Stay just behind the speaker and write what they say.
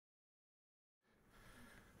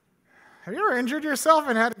Have you ever injured yourself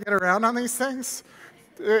and had to get around on these things?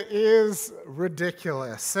 It is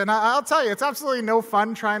ridiculous. And I'll tell you, it's absolutely no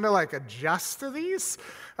fun trying to adjust to these.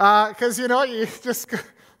 Because, you just,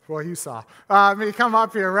 well, you saw me come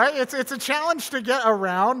up here, right? It's a challenge to get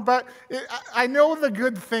around, but I know the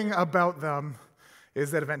good thing about them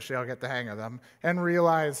is that eventually I'll get the hang of them and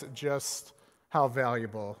realize just how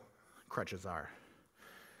valuable crutches are.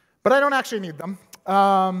 But I don't actually need them.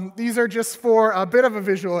 These are just for a bit of a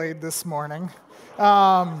visual aid this morning.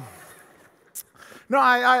 No,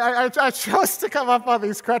 I chose to come up on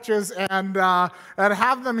these crutches and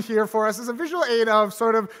have them here for us as a visual aid of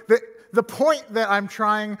sort of the point that I'm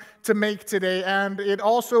trying to make today. And it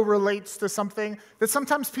also relates to something that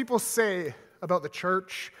sometimes people say about the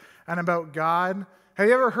church and about God. Have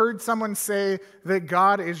you ever heard someone say that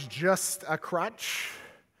God is just a crutch?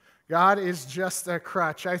 God is just a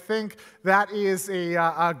crutch. I think that is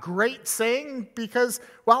a great saying because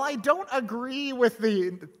while I don't agree with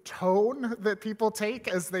the tone that people take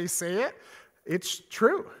as they say it, it's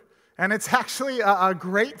true. And it's actually a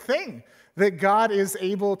great thing that God is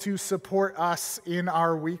able to support us in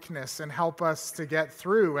our weakness and help us to get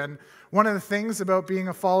through. And one of the things about being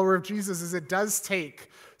a follower of Jesus is it does take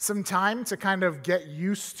some time to kind of get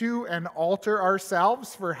used to and alter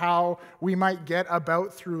ourselves for how we might get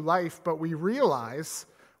about through life. But we realize,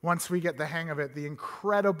 once we get the hang of it, the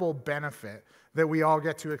incredible benefit that we all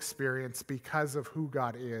get to experience because of who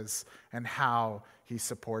God is and how He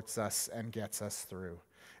supports us and gets us through.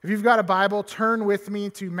 If you've got a Bible, turn with me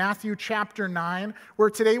to Matthew chapter 9, where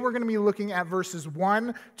today we're going to be looking at verses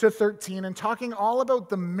 1 to 13 and talking all about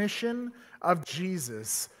the mission of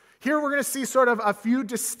Jesus. Here we're going to see sort of a few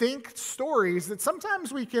distinct stories that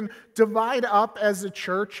sometimes we can divide up as a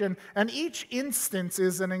church, and each instance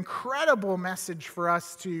is an incredible message for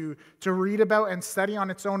us to read about and study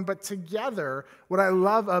on its own. But together, what I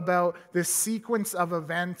love about this sequence of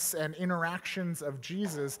events and interactions of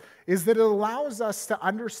Jesus is that it allows us to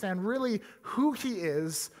understand really who He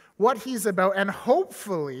is, what He's about, and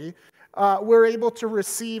hopefully we're able to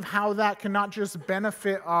receive how that can not just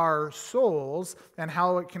benefit our souls and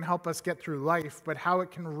how it can help us get through life, but how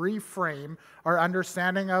it can reframe our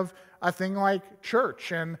understanding of a thing like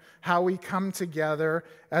church and how we come together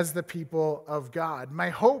as the people of God. My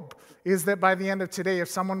hope is that by the end of today, if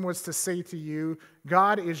someone was to say to you,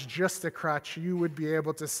 God is just a crutch, you would be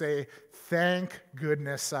able to say, thank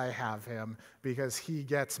goodness I have Him because He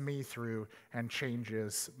gets me through and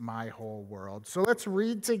changes my whole world. So let's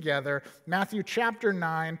read together Matthew chapter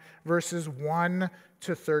 9, verses 1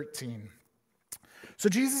 to 13. So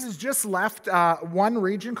Jesus has just left one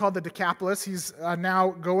region called the Decapolis. He's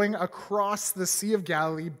now going across the Sea of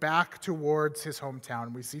Galilee back towards his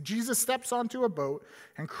hometown. We see Jesus steps onto a boat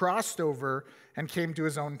and crossed over and came to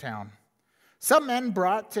his own town. Some men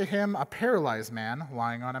brought to him a paralyzed man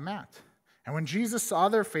lying on a mat. And when Jesus saw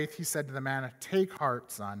their faith, He said to the man, "Take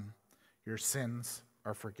heart, son, your sins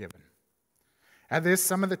are forgiven." At this,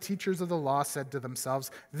 some of the teachers of the law said to themselves,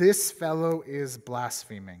 "This fellow is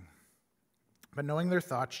blaspheming." But knowing their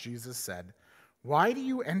thoughts, Jesus said, "Why do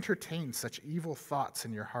you entertain such evil thoughts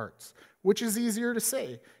in your hearts? Which is easier to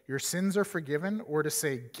say, 'Your sins are forgiven,' or to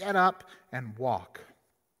say, 'Get up and walk'?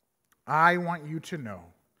 I want you to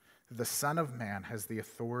know that the Son of Man has the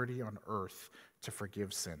authority on earth to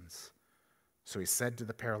forgive sins." So He said to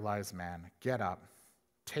the paralyzed man, "Get up,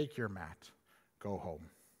 take your mat, go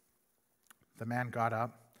home." The man got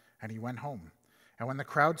up and he went home. And when the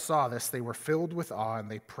crowd saw this, they were filled with awe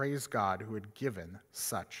and they praised God who had given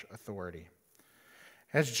such authority.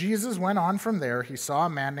 As Jesus went on from there, He saw a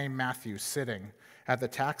man named Matthew sitting at the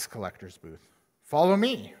tax collector's booth. "Follow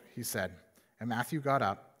me," He said. And Matthew got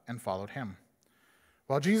up and followed Him.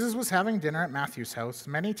 While Jesus was having dinner at Matthew's house,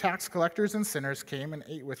 many tax collectors and sinners came and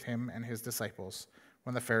ate with Him and His disciples.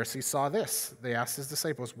 When the Pharisees saw this, they asked His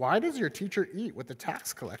disciples, "Why does your teacher eat with the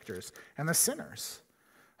tax collectors and the sinners?"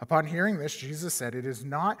 Upon hearing this, Jesus said, "It is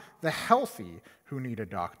not the healthy who need a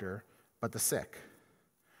doctor, but the sick.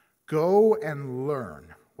 Go and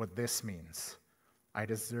learn what this means. I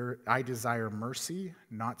desire mercy,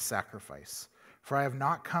 not sacrifice, for I have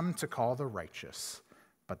not come to call the righteous,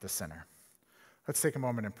 but the sinner." Let's take a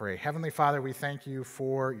moment and pray. Heavenly Father, we thank You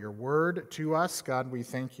for Your word to us. God, we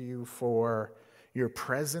thank You for Your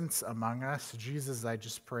presence among us. Jesus, I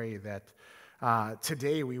just pray that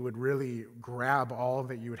today we would really grab all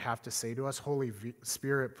that You would have to say to us. Holy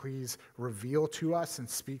Spirit, please reveal to us and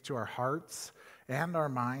speak to our hearts and our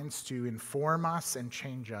minds to inform us and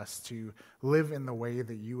change us to live in the way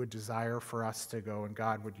that You would desire for us to go. And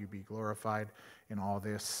God, would You be glorified in all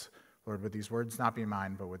this? Lord, would these words not be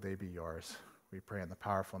mine, but would they be Yours? We pray in the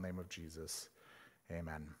powerful name of Jesus.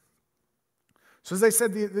 Amen. So as I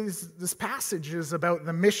said, this passage is about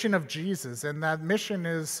the mission of Jesus, and that mission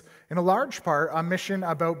is, in a large part, a mission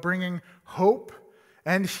about bringing hope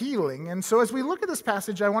and healing. And so as we look at this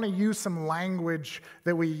passage, I want to use some language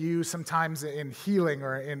that we use sometimes in healing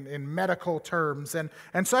or in medical terms. And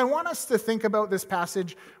so I want us to think about this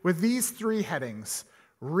passage with these three headings: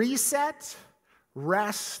 reset,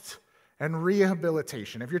 rest, and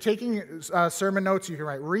rehabilitation. If you're taking sermon notes, you can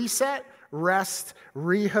write reset, rest,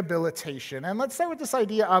 rehabilitation. And let's start with this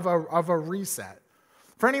idea of a reset.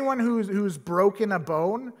 For anyone who's broken a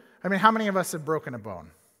bone, I mean, how many of us have broken a bone?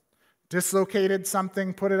 Dislocated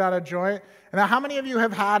something, put it out of joint? And now how many of you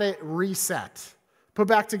have had it reset? Put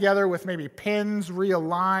back together with maybe pins,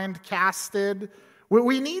 realigned, casted?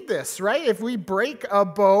 We need this, right? If we break a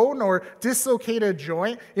bone or dislocate a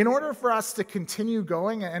joint, in order for us to continue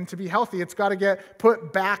going and to be healthy, it's got to get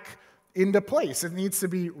put back into place. It needs to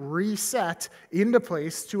be reset into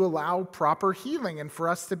place to allow proper healing and for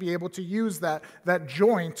us to be able to use that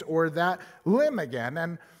joint or that limb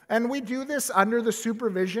again. And we do this under the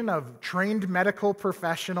supervision of trained medical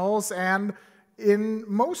professionals, and in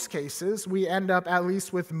most cases, we end up at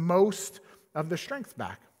least with most of the strength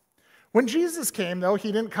back. When Jesus came, though,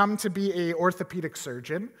 he didn't come to be an orthopedic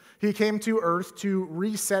surgeon. He came to earth to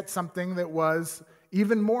reset something that was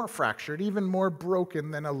even more fractured, even more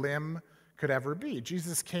broken than a limb could ever be.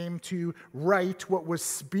 Jesus came to right what was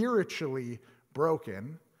spiritually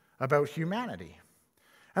broken about humanity.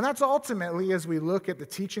 And that's ultimately, as we look at the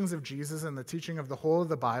teachings of Jesus and the teaching of the whole of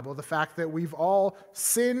the Bible, the fact that we've all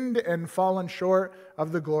sinned and fallen short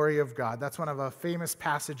of the glory of God. That's one of the famous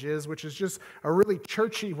passages, which is just a really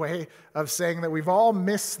churchy way of saying that we've all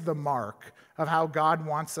missed the mark of how God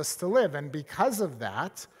wants us to live. And because of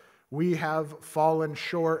that, we have fallen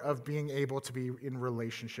short of being able to be in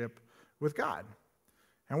relationship with God.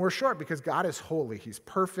 And we're short because God is holy. He's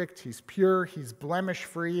perfect. He's pure. He's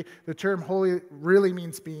blemish-free. The term holy really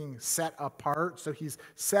means being set apart. So he's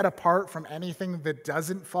set apart from anything that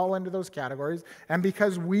doesn't fall into those categories. And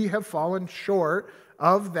because we have fallen short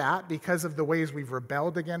of that, because of the ways we've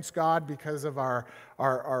rebelled against God, because of our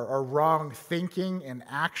wrong thinking and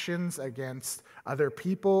actions against other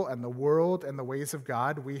people and the world and the ways of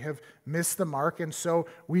God, we have missed the mark. And so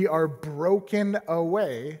we are broken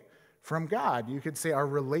away from God. You could say our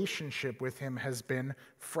relationship with him has been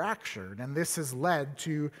fractured, and this has led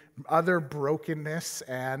to other brokenness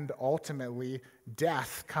and ultimately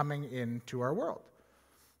death coming into our world.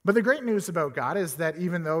 But the great news about God is that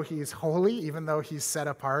even though he's holy, even though he's set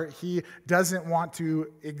apart, he doesn't want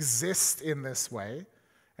to exist in this way.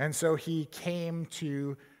 And so he came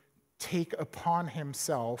to take upon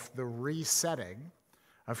himself the resetting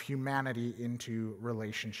of humanity into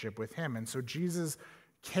relationship with him. And so Jesus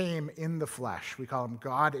came in the flesh. We call him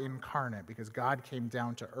God incarnate because God came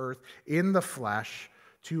down to earth in the flesh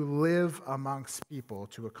to live amongst people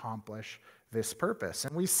to accomplish this purpose.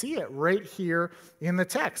 And we see it right here in the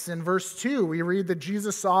text. In verse 2, we read that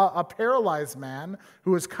Jesus saw a paralyzed man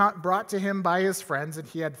who was brought to him by his friends, and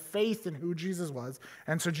he had faith in who Jesus was.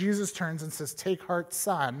 And so Jesus turns and says, "Take heart,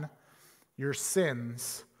 son, your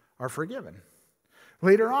sins are forgiven."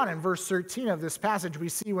 Later on in verse 13 of this passage, we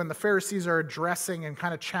see when the Pharisees are addressing and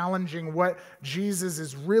kind of challenging what Jesus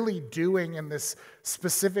is really doing in this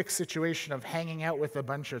specific situation of hanging out with a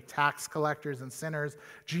bunch of tax collectors and sinners,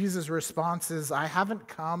 Jesus' response is, "I haven't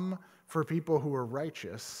come for people who are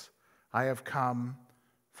righteous. I have come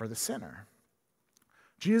for the sinner."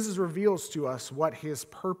 Jesus reveals to us what his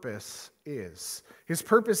purpose is. His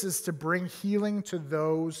purpose is to bring healing to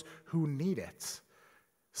those who need it.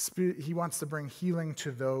 He wants to bring healing to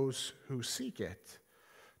those who seek it.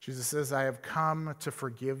 Jesus says, "I have come to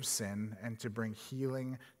forgive sin and to bring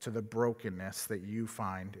healing to the brokenness that you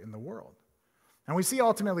find in the world." And we see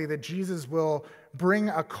ultimately that Jesus will bring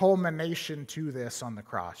a culmination to this on the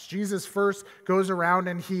cross. Jesus first goes around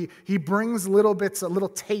and he brings little bits, little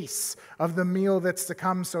tastes of the meal that's to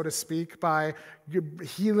come, so to speak, by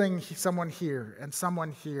healing someone here and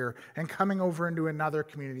someone here and coming over into another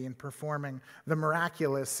community and performing the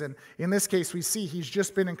miraculous. And in this case, we see he's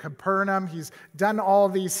just been in Capernaum. He's done all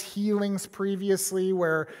these healings previously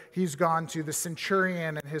where he's gone to the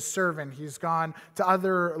centurion and his servant. He's gone to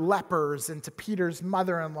other lepers and to Peter's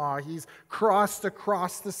mother-in-law. He's crossed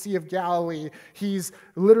across the Sea of Galilee. He's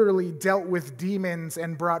literally dealt with demons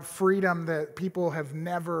and brought freedom that people have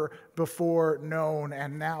never before known.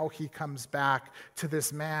 And now he comes back to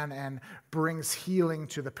this man and brings healing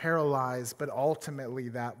to the paralyzed, but ultimately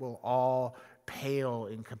that will all pale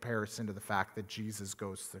in comparison to the fact that Jesus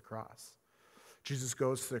goes to the cross. Jesus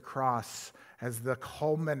goes to the cross as the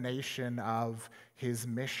culmination of his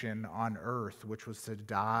mission on earth, which was to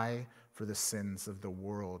die for the sins of the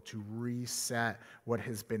world, to reset what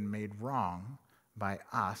has been made wrong by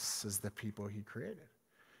us as the people he created.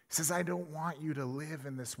 He says, I don't want you to live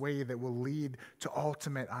in this way that will lead to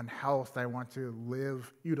ultimate unhealth. I want you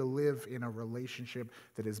to live in a relationship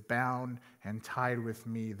that is bound and tied with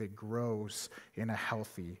me, that grows in a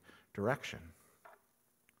healthy direction.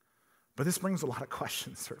 But this brings a lot of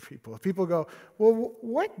questions for people. People go, well,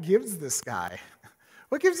 what gives this guy?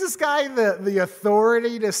 What gives this guy the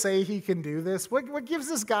authority to say he can do this? What gives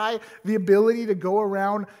this guy the ability to go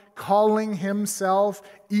around calling himself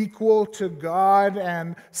equal to God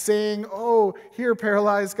and saying, oh, here,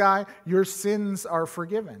 paralyzed guy, your sins are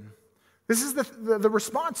forgiven? This is the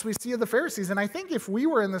response we see of the Pharisees. And I think if we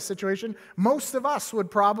were in this situation, most of us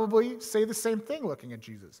would probably say the same thing looking at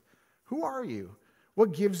Jesus. Who are you?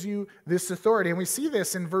 What gives you this authority? And we see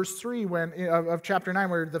this in verse 3 of chapter 9,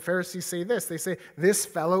 where the Pharisees say this. They say, this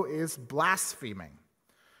fellow is blaspheming.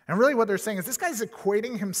 And really what they're saying is, this guy's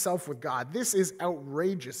equating himself with God. This is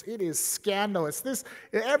outrageous. It is scandalous.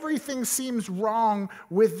 Everything seems wrong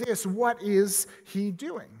with this. What is he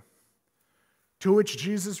doing? To which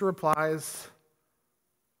Jesus replies,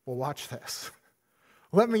 well, watch this.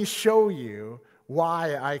 Let me show you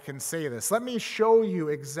why I can say this. Let me show you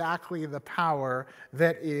exactly the power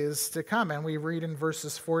that is to come. And we read in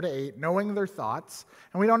verses 4 to 8, knowing their thoughts.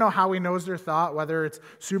 And we don't know how he knows their thought, whether it's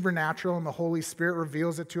supernatural and the Holy Spirit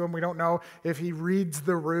reveals it to him. We don't know if he reads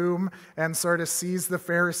the room and sort of sees the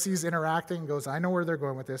Pharisees interacting and goes, I know where they're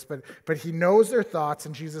going with this. But he knows their thoughts,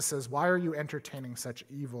 and Jesus says, why are you entertaining such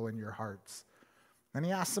evil in your hearts? Then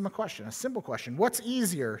he asks them a question, a simple question. What's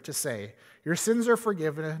easier to say, your sins are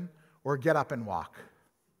forgiven, or get up and walk?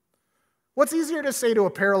 What's easier to say to a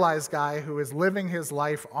paralyzed guy who is living his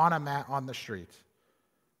life on a mat on the street?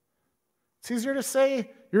 It's easier to say,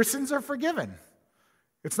 your sins are forgiven.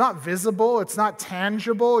 It's not visible. It's not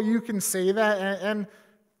tangible. You can say that. And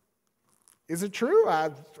is it true?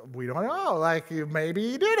 We don't know. Like, maybe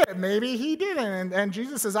he did it. Maybe he didn't. And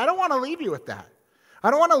Jesus says, I don't want to leave you with that. I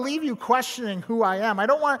don't want to leave you questioning who I am. I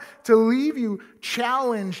don't want to leave you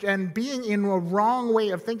challenged and being in a wrong way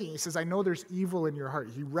of thinking. He says, I know there's evil in your heart.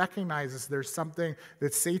 He recognizes there's something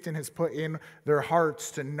that Satan has put in their hearts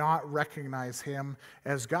to not recognize him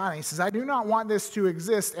as God. And he says, I do not want this to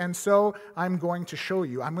exist, and so I'm going to show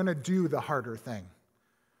you. I'm going to do the harder thing.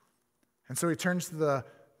 And so he turns to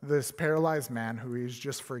this paralyzed man who he's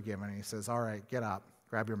just forgiven. And he says, all right, get up,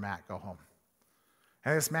 grab your mat, go home.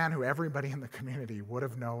 And this man, who everybody in the community would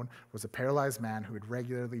have known was a paralyzed man who would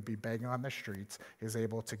regularly be begging on the streets, is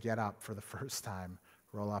able to get up for the first time,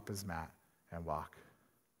 roll up his mat, and walk.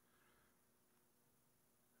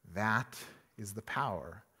 That is the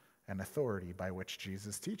power and authority by which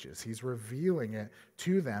Jesus teaches. He's revealing it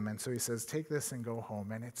to them, and so he says, take this and go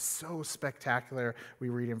home. And it's so spectacular. We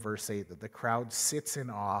read in verse 8 that the crowd sits in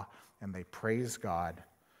awe, and they praise God,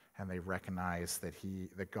 and they recognize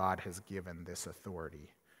that God has given this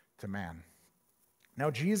authority to man.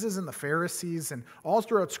 Now, Jesus and the Pharisees, and all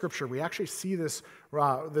throughout Scripture, we actually see this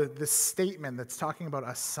statement that's talking about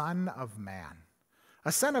a son of man.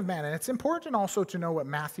 A son of man. And it's important also to know what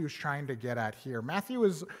Matthew's trying to get at here. Matthew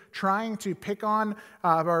is trying to pick on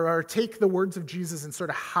or take the words of Jesus and sort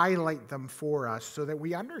of highlight them for us so that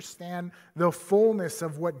we understand the fullness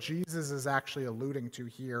of what Jesus is actually alluding to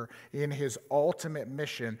here in his ultimate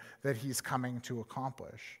mission that he's coming to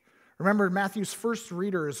accomplish. Remember, Matthew's first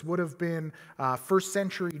readers would have been first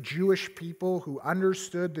century Jewish people who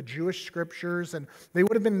understood the Jewish scriptures, and they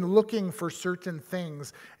would have been looking for certain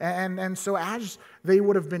things. And so as they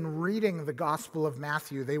would have been reading the Gospel of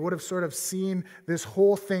Matthew, they would have sort of seen this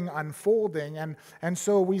whole thing unfolding. And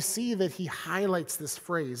so we see that he highlights this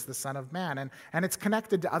phrase, the Son of Man, and it's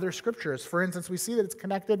connected to other scriptures. For instance, we see that it's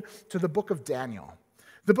connected to the book of Daniel.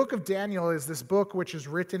 The book of Daniel is this book which is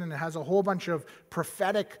written and it has a whole bunch of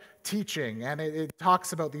prophetic teaching, and it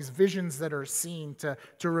talks about these visions that are seen to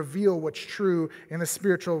reveal what's true in the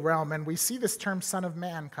spiritual realm. And we see this term Son of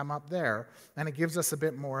Man come up there, and it gives us a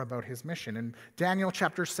bit more about his mission. In Daniel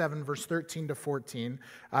chapter 7, verse 13 to 14,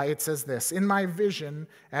 it says this, in my vision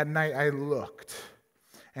at night I looked,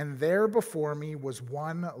 and there before me was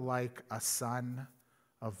one like a son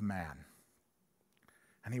of man.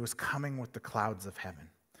 And he was coming with the clouds of heaven.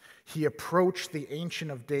 He approached the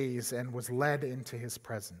Ancient of Days and was led into his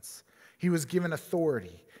presence. He was given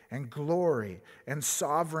authority and glory and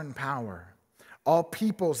sovereign power. All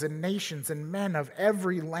peoples and nations and men of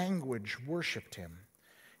every language worshiped him.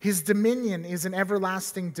 His dominion is an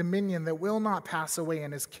everlasting dominion that will not pass away,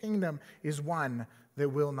 and his kingdom is one that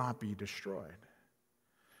will not be destroyed.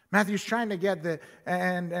 Matthew's trying to get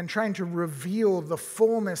and trying to reveal the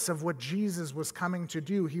fullness of what Jesus was coming to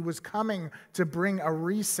do. He was coming to bring a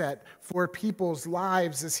reset for people's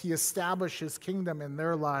lives as he established his kingdom in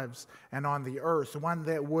their lives and on the earth, one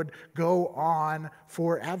that would go on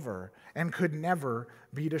forever and could never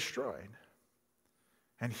be destroyed.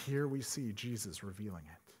 And here we see Jesus revealing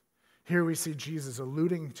it. Here we see Jesus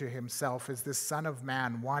alluding to himself as this Son of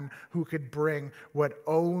Man, one who could bring what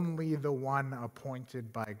only the one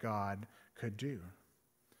appointed by God could do.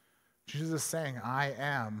 Jesus is saying, I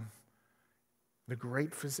am the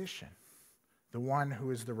great physician, the one who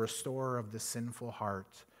is the restorer of the sinful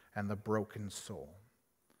heart and the broken soul.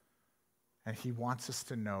 And he wants us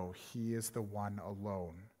to know he is the one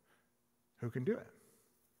alone who can do it.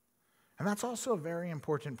 And that's also a very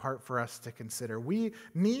important part for us to consider. We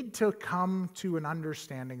need to come to an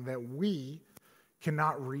understanding that we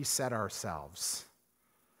cannot reset ourselves.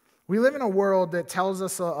 We live in a world that tells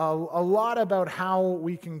us a lot about how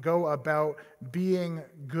we can go about being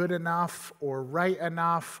good enough or right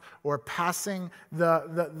enough or passing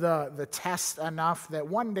the test enough that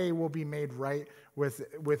one day we'll be made right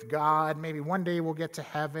with God. Maybe one day we'll get to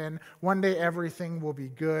heaven. One day everything will be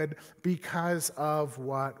good because of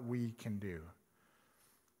what we can do.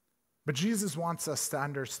 But Jesus wants us to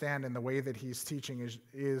understand in the way that he's teaching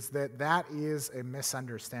is that is a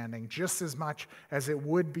misunderstanding just as much as it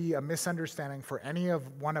would be a misunderstanding for any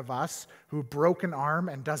one of us who broke an arm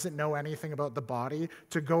and doesn't know anything about the body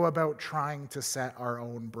to go about trying to set our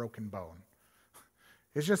own broken bone.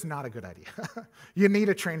 It's just not a good idea. You need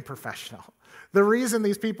a trained professional. The reason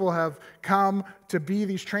these people have come to be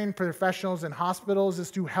these trained professionals in hospitals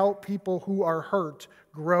is to help people who are hurt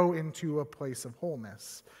grow into a place of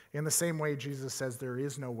wholeness. In the same way, Jesus says there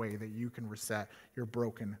is no way that you can reset your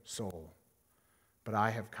broken soul. But I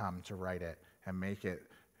have come to right it and make it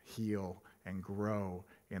heal and grow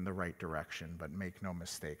in the right direction. But make no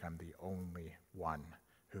mistake, I'm the only one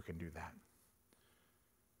who can do that.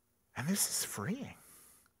 And this is freeing.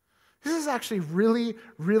 This is actually really,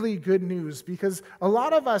 really good news because a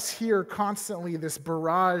lot of us hear constantly this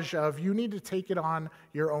barrage of you need to take it on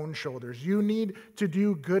your own shoulders. You need to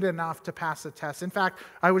do good enough to pass a test. In fact,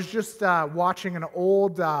 I was just watching an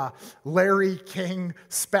old Larry King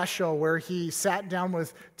special where he sat down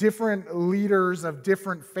with different leaders of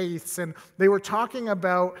different faiths and they were talking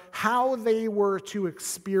about how they were to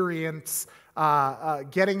experience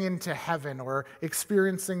getting into heaven or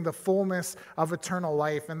experiencing the fullness of eternal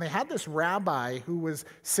life. And they had this rabbi who was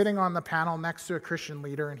sitting on the panel next to a Christian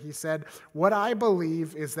leader, and he said, what I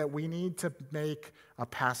believe is that we need to make a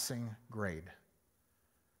passing grade.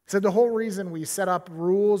 He said the whole reason we set up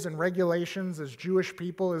rules and regulations as Jewish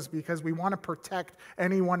people is because we want to protect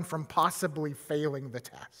anyone from possibly failing the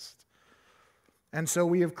test. And so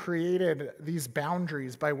we have created these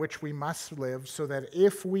boundaries by which we must live so that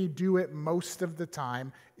if we do it most of the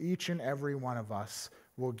time, each and every one of us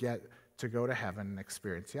will get to go to heaven and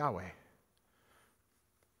experience Yahweh.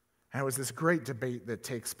 And it was this great debate that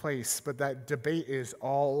takes place, but that debate is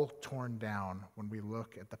all torn down when we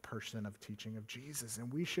look at the person of teaching of Jesus.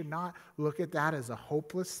 And we should not look at that as a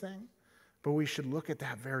hopeless thing, but we should look at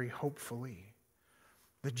that very hopefully.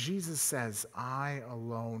 That Jesus says, I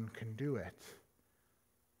alone can do it.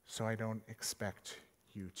 So I don't expect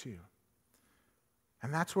you to.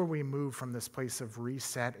 And that's where we move from this place of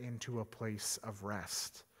reset into a place of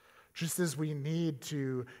rest. Just as we need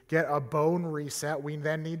to get a bone reset, we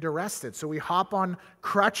then need to rest it. So we hop on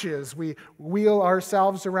crutches, we wheel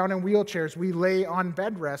ourselves around in wheelchairs, we lay on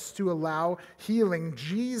bed rests to allow healing.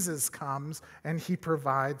 Jesus comes and he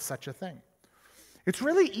provides such a thing. It's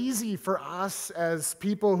really easy for us as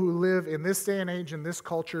people who live in this day and age, in this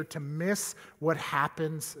culture, to miss what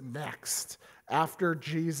happens next after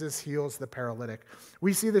Jesus heals the paralytic.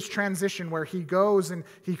 We see this transition where he goes and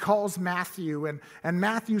he calls Matthew, and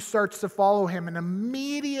Matthew starts to follow him, and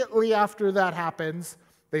immediately after that happens,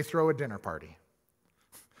 they throw a dinner party.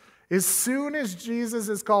 As soon as Jesus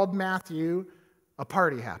is called Matthew, a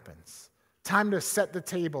party happens. Time to set the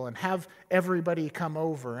table and have everybody come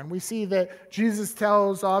over. And we see that Jesus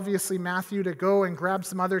tells, obviously, Matthew to go and grab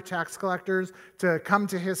some other tax collectors to come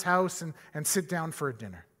to his house and sit down for a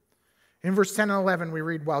dinner. In verse 10 and 11, we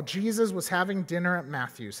read, while Jesus was having dinner at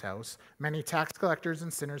Matthew's house, many tax collectors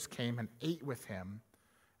and sinners came and ate with him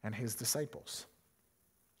and his disciples.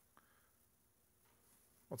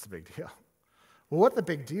 What's the big deal? Well, what the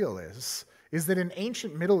big deal is that in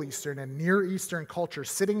ancient Middle Eastern and Near Eastern culture,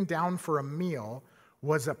 sitting down for a meal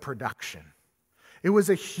was a production. It was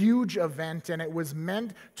a huge event, and it was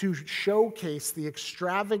meant to showcase the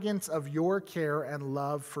extravagance of your care and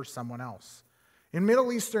love for someone else. In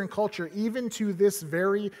Middle Eastern culture, even to this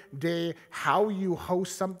very day, how you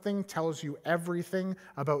host something tells you everything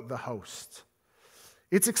about the host.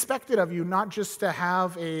 It's expected of you not just to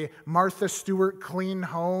have a Martha Stewart clean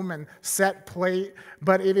home and set plate,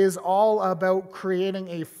 but it is all about creating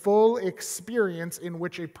a full experience in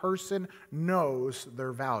which a person knows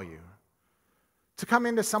their value. To come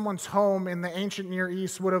into someone's home in the ancient Near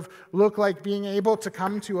East would have looked like being able to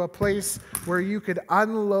come to a place where you could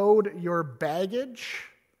unload your baggage,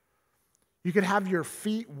 you could have your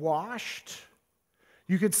feet washed,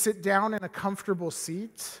 you could sit down in a comfortable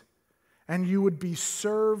seat, and you would be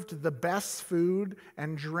served the best food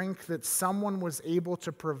and drink that someone was able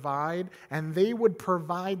to provide, and they would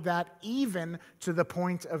provide that even to the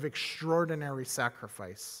point of extraordinary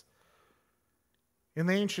sacrifice. In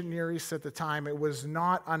the ancient Near East at the time, it was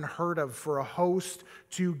not unheard of for a host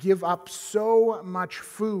to give up so much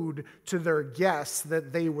food to their guests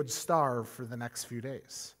that they would starve for the next few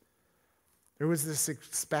days. There was this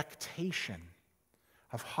expectation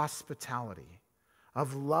of hospitality,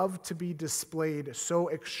 of love to be displayed so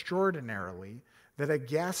extraordinarily that a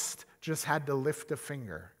guest just had to lift a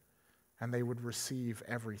finger and they would receive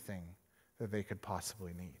everything that they could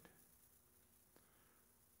possibly need.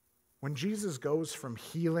 When Jesus goes from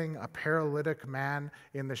healing a paralytic man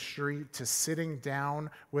in the street to sitting down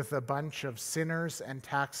with a bunch of sinners and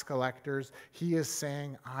tax collectors, he is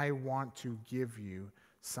saying, I want to give you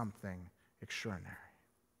something extraordinary.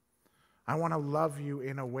 I want to love you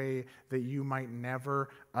in a way that you might never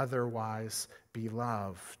otherwise be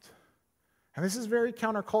loved. And this is very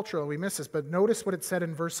countercultural. We miss this, but notice what it said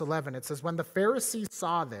in verse 11. It says, when the Pharisees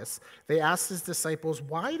saw this, they asked his disciples,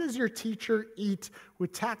 why does your teacher eat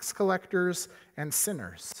with tax collectors and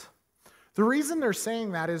sinners? The reason they're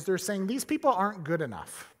saying that is they're saying these people aren't good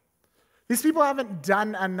enough. These people haven't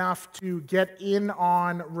done enough to get in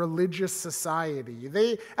on religious society.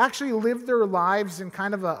 They actually live their lives in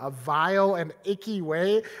kind of a vile and icky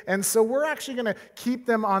way, and so we're actually going to keep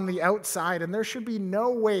them on the outside, and there should be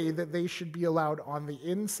no way that they should be allowed on the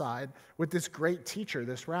inside with this great teacher,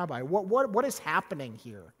 this rabbi. What is happening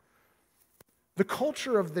here? The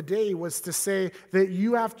culture of the day was to say that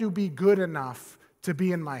you have to be good enough to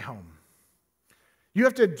be in my home. You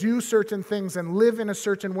have to do certain things and live in a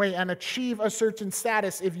certain way and achieve a certain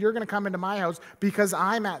status if you're going to come into my house because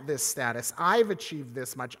I'm at this status. I've achieved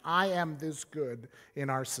this much. I am this good in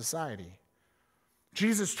our society.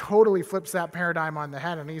 Jesus totally flips that paradigm on the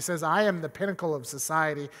head and he says, I am the pinnacle of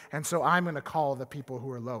society, and so I'm going to call the people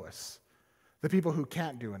who are lowest, the people who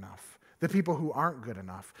can't do enough, the people who aren't good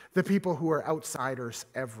enough, the people who are outsiders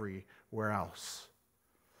everywhere else.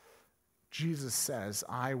 Jesus says,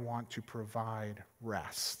 I want to provide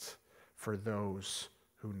rest for those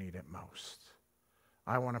who need it most.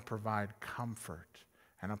 I want to provide comfort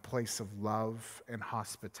and a place of love and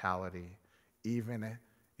hospitality, even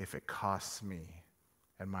if it costs me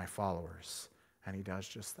and my followers. And he does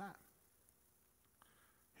just that.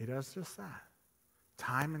 He does just that.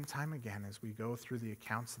 Time and time again, as we go through the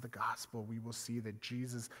accounts of the gospel, we will see that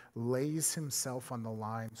Jesus lays himself on the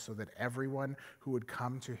line so that everyone who would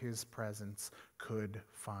come to his presence could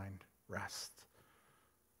find rest.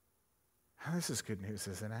 And this is good news,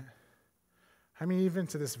 isn't it? I mean, even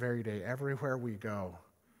to this very day, everywhere we go,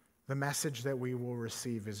 the message that we will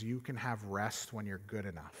receive is you can have rest when you're good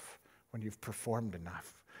enough, when you've performed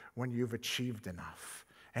enough, when you've achieved enough.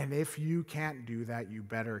 And if you can't do that, you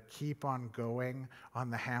better keep on going on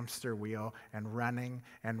the hamster wheel and running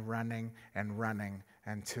and running and running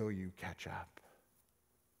until you catch up.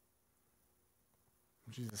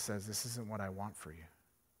 Jesus says, this isn't what I want for you.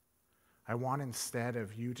 I want instead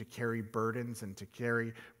of you to carry burdens and to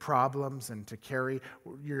carry problems and to carry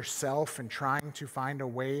yourself and trying to find a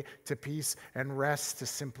way to peace and rest, to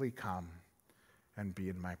simply come and be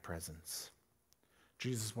in my presence.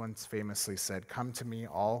 Jesus once famously said, come to me,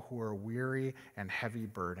 all who are weary and heavy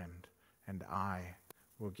burdened, and I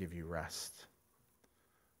will give you rest.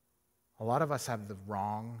 A lot of us have the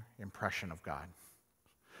wrong impression of God.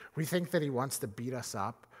 We think that he wants to beat us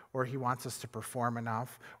up, or he wants us to perform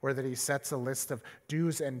enough, or that he sets a list of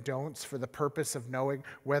do's and don'ts for the purpose of knowing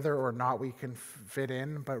whether or not we can fit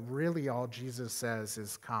in. But really all Jesus says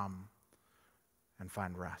is come and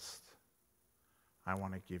find rest. I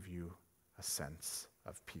want to give you a sense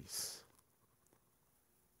of peace.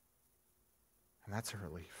 And that's a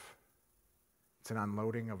relief. It's an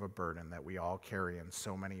unloading of a burden that we all carry in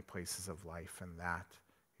so many places of life, and that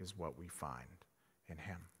is what we find in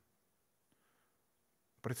him.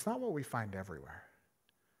 But it's not what we find everywhere.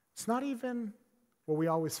 It's not even what we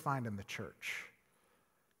always find in the church.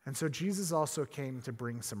 And so Jesus also came to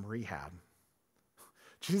bring some rehab,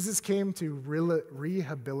 Jesus came to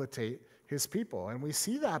rehabilitate his people, and we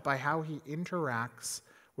see that by how he interacts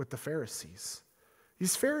with the Pharisees.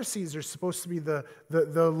 These Pharisees are supposed to be the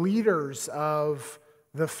leaders of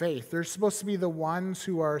the faith. They're supposed to be the ones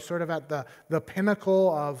who are sort of at the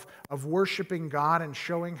pinnacle of worshiping God and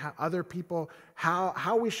showing how other people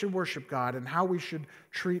how we should worship God and how we should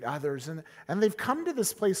treat others. And they've come to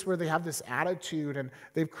this place where they have this attitude, and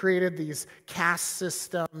they've created these caste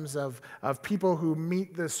systems of people who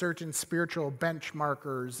meet the certain spiritual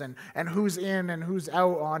benchmarkers and who's in and who's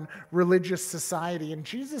out on religious society. And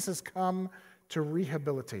Jesus has come to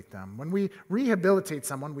rehabilitate them. When we rehabilitate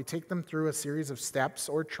someone, we take them through a series of steps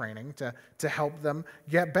or training to help them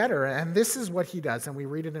get better. And this is what he does, and we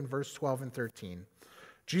read it in verse 12 and 13.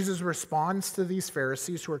 Jesus responds to these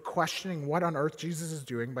Pharisees who are questioning what on earth Jesus is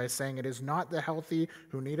doing by saying, "It is not the healthy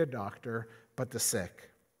who need a doctor, but the sick.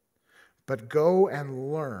 But go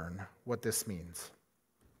and learn what this means.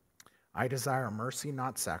 I desire mercy,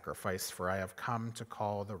 not sacrifice, for I have come to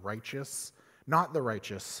call the righteous, not the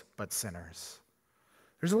righteous, but sinners."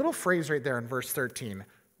 There's a little phrase right there in verse 13.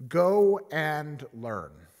 Go and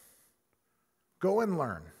learn. Go and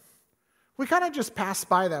learn. We kind of just pass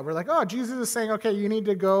by that. We're like, oh, Jesus is saying, okay, you need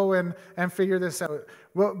to go and figure this out.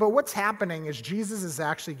 Well, but what's happening is Jesus is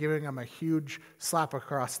actually giving them a huge slap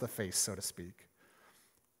across the face, so to speak.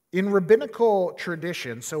 In rabbinical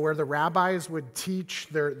tradition, so where the rabbis would teach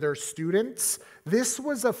their students, this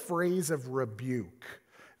was a phrase of rebuke.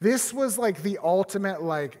 This was like the ultimate,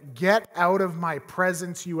 like, get out of my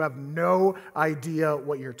presence. You have no idea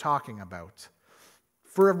what you're talking about.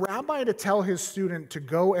 For a rabbi to tell his student to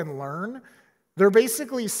go and learn, they're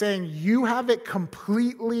basically saying, you have it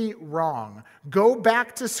completely wrong. Go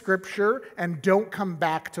back to Scripture and don't come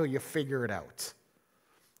back till you figure it out.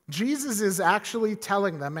 Jesus is actually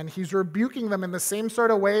telling them, and he's rebuking them in the same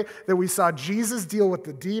sort of way that we saw Jesus deal with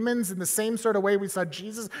the demons, in the same sort of way we saw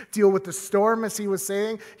Jesus deal with the storm, as he was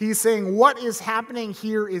saying. He's saying, what is happening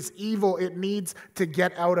here is evil. It needs to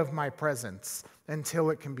get out of my presence until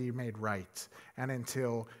it can be made right and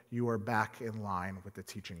until you are back in line with the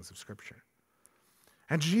teachings of Scripture.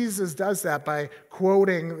 And Jesus does that by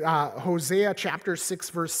quoting Hosea chapter 6,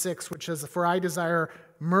 verse 6, which says, "For I desire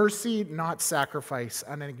mercy, not sacrifice,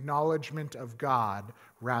 an acknowledgement of God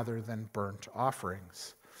rather than burnt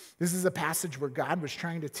offerings." This is a passage where God was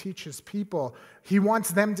trying to teach his people. He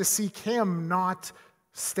wants them to seek him, not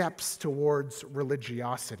steps towards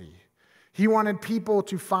religiosity. He wanted people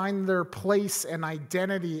to find their place and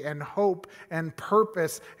identity and hope and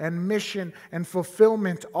purpose and mission and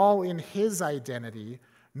fulfillment all in his identity,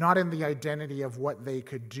 not in the identity of what they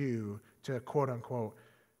could do to, quote unquote,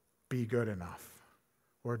 be good enough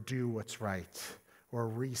or do what's right or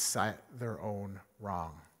reset their own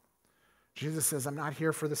wrong. Jesus says, I'm not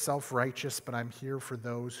here for the self-righteous, but I'm here for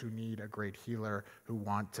those who need a great healer, who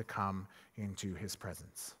want to come into his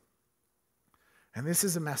presence. And this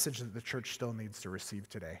is a message that the church still needs to receive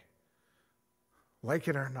today. Like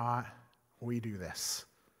it or not, we do this.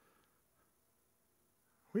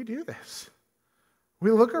 We do this.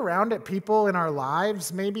 We look around at people in our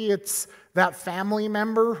lives. Maybe it's that family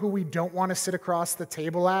member who we don't want to sit across the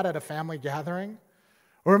table at a family gathering.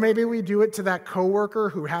 Or maybe we do it to that coworker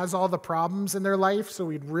who has all the problems in their life, so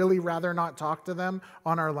we'd really rather not talk to them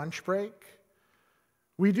on our lunch break.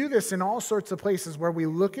 We do this in all sorts of places where we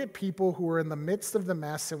look at people who are in the midst of the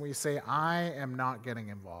mess and we say, I am not getting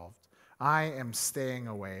involved. I am staying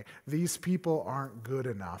away. These people aren't good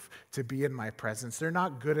enough to be in my presence. They're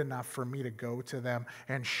not good enough for me to go to them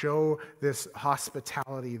and show this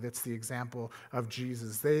hospitality that's the example of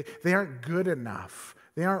Jesus. They aren't good enough.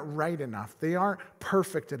 They aren't right enough. They aren't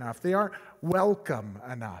perfect enough. They aren't welcome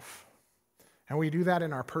enough. And we do that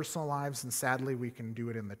in our personal lives, and sadly, we can do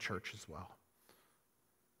it in the church as well.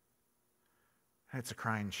 And it's a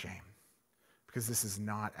crying shame, because this is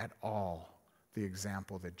not at all the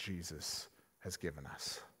example that Jesus has given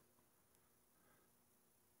us.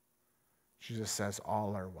 Jesus says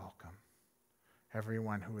all are welcome.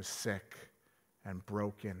 Everyone who is sick and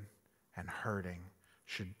broken and hurting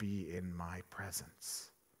should be in my presence.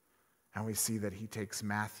 And we see that he takes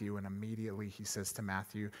Matthew, and immediately he says to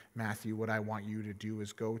Matthew, Matthew, what I want you to do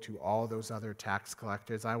is go to all those other tax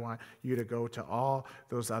collectors. I want you to go to all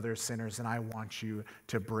those other sinners, and I want you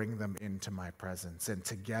to bring them into my presence. And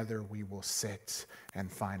together we will sit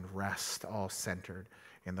and find rest, all centered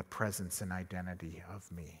in the presence and identity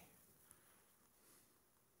of me.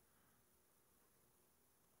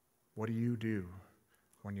 What do you do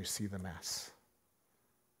when you see the mess?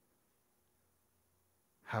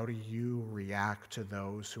 How do you react to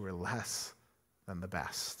those who are less than the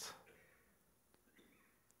best?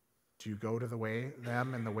 Do you go to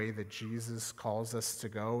them in the way that Jesus calls us to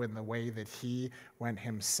go, in the way that he went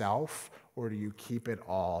himself, or do you keep it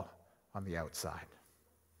all on the outside?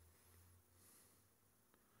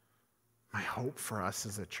 My hope for us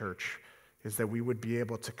as a church is that we would be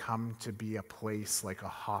able to come to be a place like a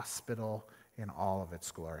hospital in all of its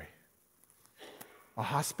glory. A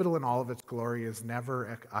hospital in all of its glory is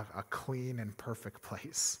never a clean and perfect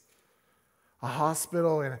place. A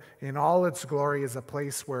hospital in all its glory is a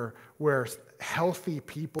place where healthy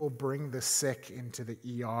people bring the sick into the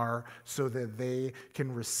ER so that they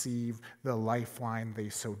can receive the lifeline they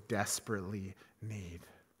so desperately need.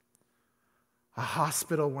 A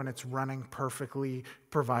hospital, when it's running perfectly,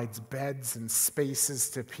 provides beds and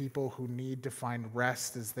spaces to people who need to find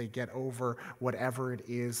rest as they get over whatever it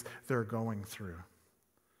is they're going through.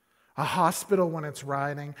 A hospital, when it's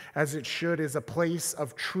running as it should, is a place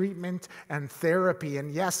of treatment and therapy. And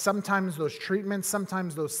yes, sometimes those treatments,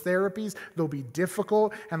 sometimes those therapies, they'll be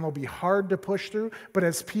difficult and they'll be hard to push through. But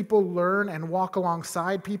as people learn and walk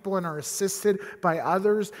alongside people and are assisted by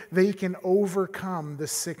others, they can overcome the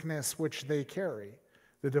sickness which they carry,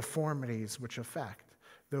 the deformities which affect,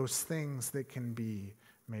 those things that can be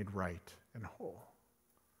made right and whole.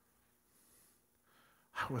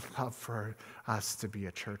 I would love for us to be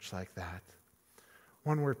a church like that.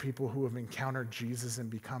 One where people who have encountered Jesus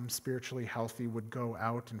and become spiritually healthy would go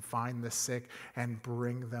out and find the sick and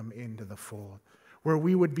bring them into the fold. Where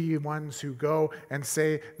we would be ones who go and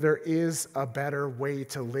say, there is a better way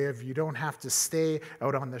to live. You don't have to stay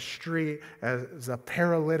out on the street as a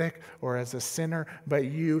paralytic or as a sinner, but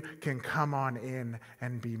you can come on in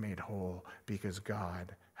and be made whole because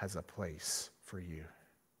God has a place for you.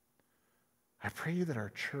 I pray that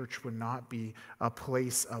our church would not be a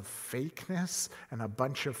place of fakeness and a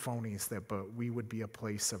bunch of phonies, but we would be a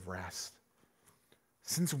place of rest.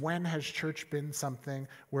 Since when has church been something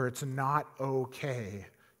where it's not okay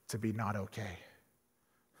to be not okay?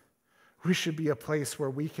 We should be a place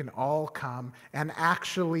where we can all come and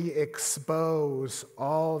actually expose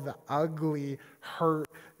all the ugly hurt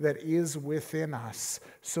that is within us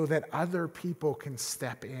so that other people can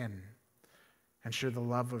step in and share the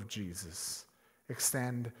love of Jesus.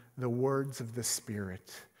 Extend the words of the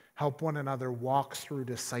Spirit. Help one another walk through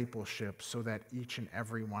discipleship so that each and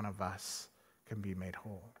every one of us can be made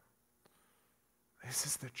whole. This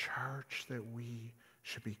is the church that we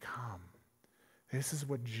should become. This is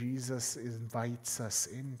what Jesus invites us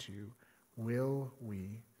into. Will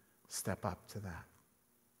we step up to that?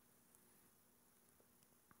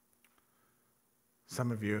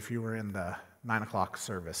 Some of you, if you were in the 9 o'clock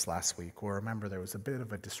service last week, will remember there was a bit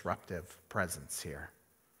of a disruptive presence here.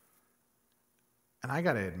 And I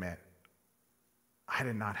got to admit, I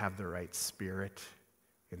did not have the right spirit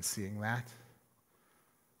in seeing that.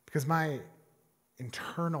 Because my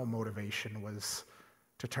internal motivation was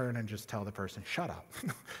to turn and just tell the person, shut up,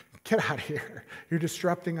 get out of here. You're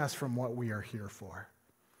disrupting us from what we are here for.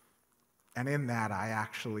 And in that, I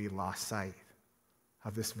actually lost sight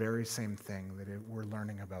of this very same thing that we're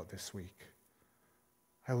learning about this week.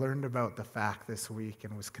 I learned about the fact this week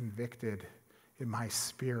and was convicted in my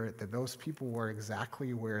spirit that those people were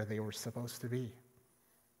exactly where they were supposed to be.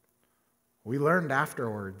 We learned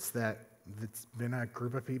afterwards that it's been a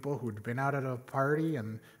group of people who'd been out at a party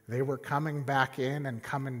and they were coming back in and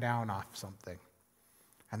coming down off something.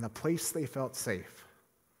 And the place they felt safe,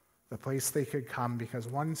 the place they could come because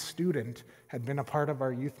one student had been a part of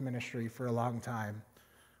our youth ministry for a long time,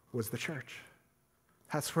 was the church.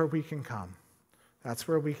 That's where we can come. That's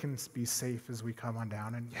where we can be safe as we come on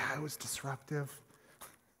down. And yeah, it was disruptive.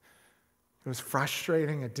 It was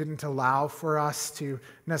frustrating. It didn't allow for us to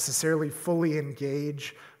necessarily fully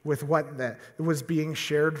engage with what was being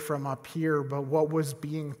shared from up here, but what was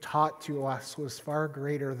being taught to us was far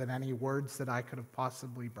greater than any words that I could have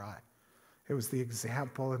possibly brought. It was the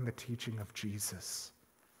example and the teaching of Jesus.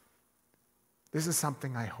 This is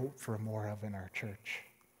something I hope for more of in our church.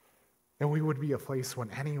 That we would be a place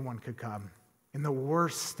when anyone could come in the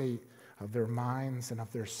worst state of their minds and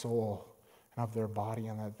of their soul and of their body,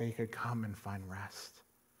 and that they could come and find rest.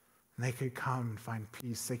 And they could come and find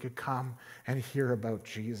peace. They could come and hear about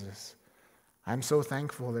Jesus. I'm so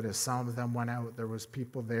thankful that as some of them went out, there was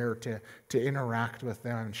people there to interact with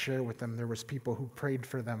them and share with them. There was people who prayed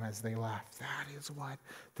for them as they left. That is what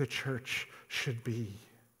the church should be.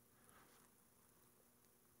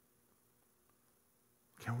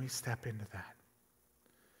 Can we step into that?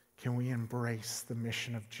 Can we embrace the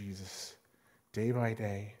mission of Jesus day by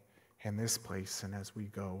day in this place and as we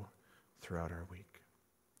go throughout our week?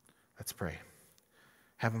 Let's pray.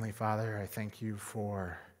 Heavenly Father, I thank you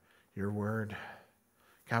for your word.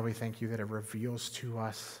 God, we thank you that it reveals to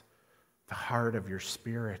us the heart of your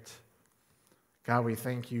Spirit. God, we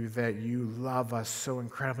thank you that you love us so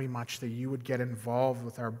incredibly much that you would get involved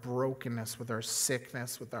with our brokenness, with our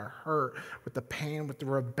sickness, with our hurt, with the pain, with the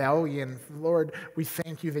rebellion. Lord, we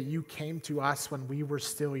thank you that you came to us when we were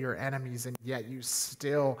still your enemies, and yet you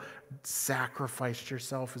still sacrificed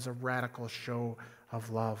yourself as a radical show of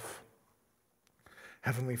love.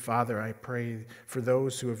 Heavenly Father, I pray for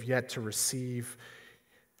those who have yet to receive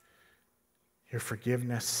your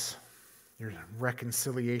forgiveness, your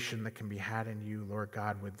reconciliation that can be had in you, Lord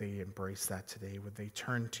God, would they embrace that today? Would they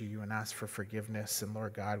turn to you and ask for forgiveness? And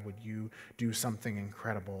Lord God, would you do something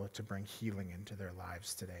incredible to bring healing into their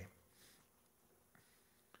lives today?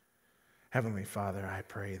 Heavenly Father, I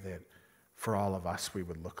pray that for all of us, we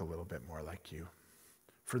would look a little bit more like you.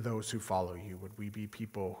 For those who follow you, would we be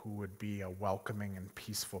people who would be a welcoming and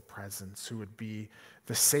peaceful presence, who would be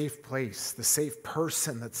the safe place, the safe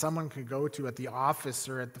person that someone could go to at the office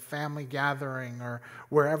or at the family gathering or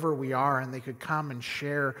wherever we are, and they could come and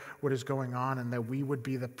share what is going on, and that we would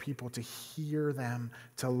be the people to hear them,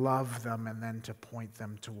 to love them, and then to point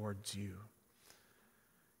them towards you.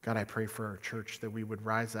 God, I pray for our church that we would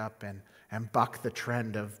rise up and buck the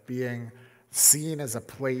trend of being seen as a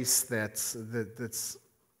place that's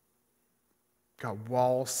got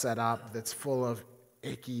walls set up, that's full of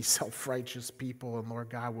icky, self-righteous people. And Lord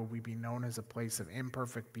God, will we be known as a place of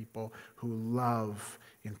imperfect people who love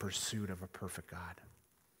in pursuit of a perfect God?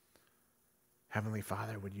 Heavenly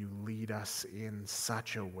Father, would you lead us in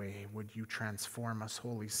such a way? Would you transform us,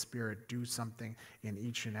 Holy Spirit? Do something in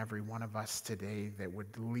each and every one of us today that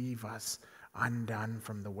would leave us undone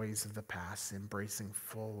from the ways of the past, embracing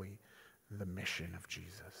fully the mission of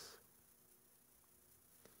Jesus.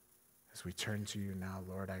 As we turn to you now,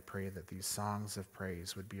 Lord, I pray that these songs of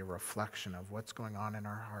praise would be a reflection of what's going on in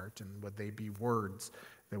our heart, and would they be words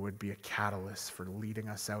that would be a catalyst for leading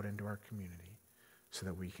us out into our community so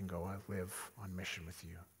that we can go and live on mission with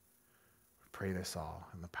you. We pray this all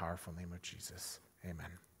in the powerful name of Jesus.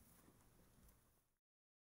 Amen.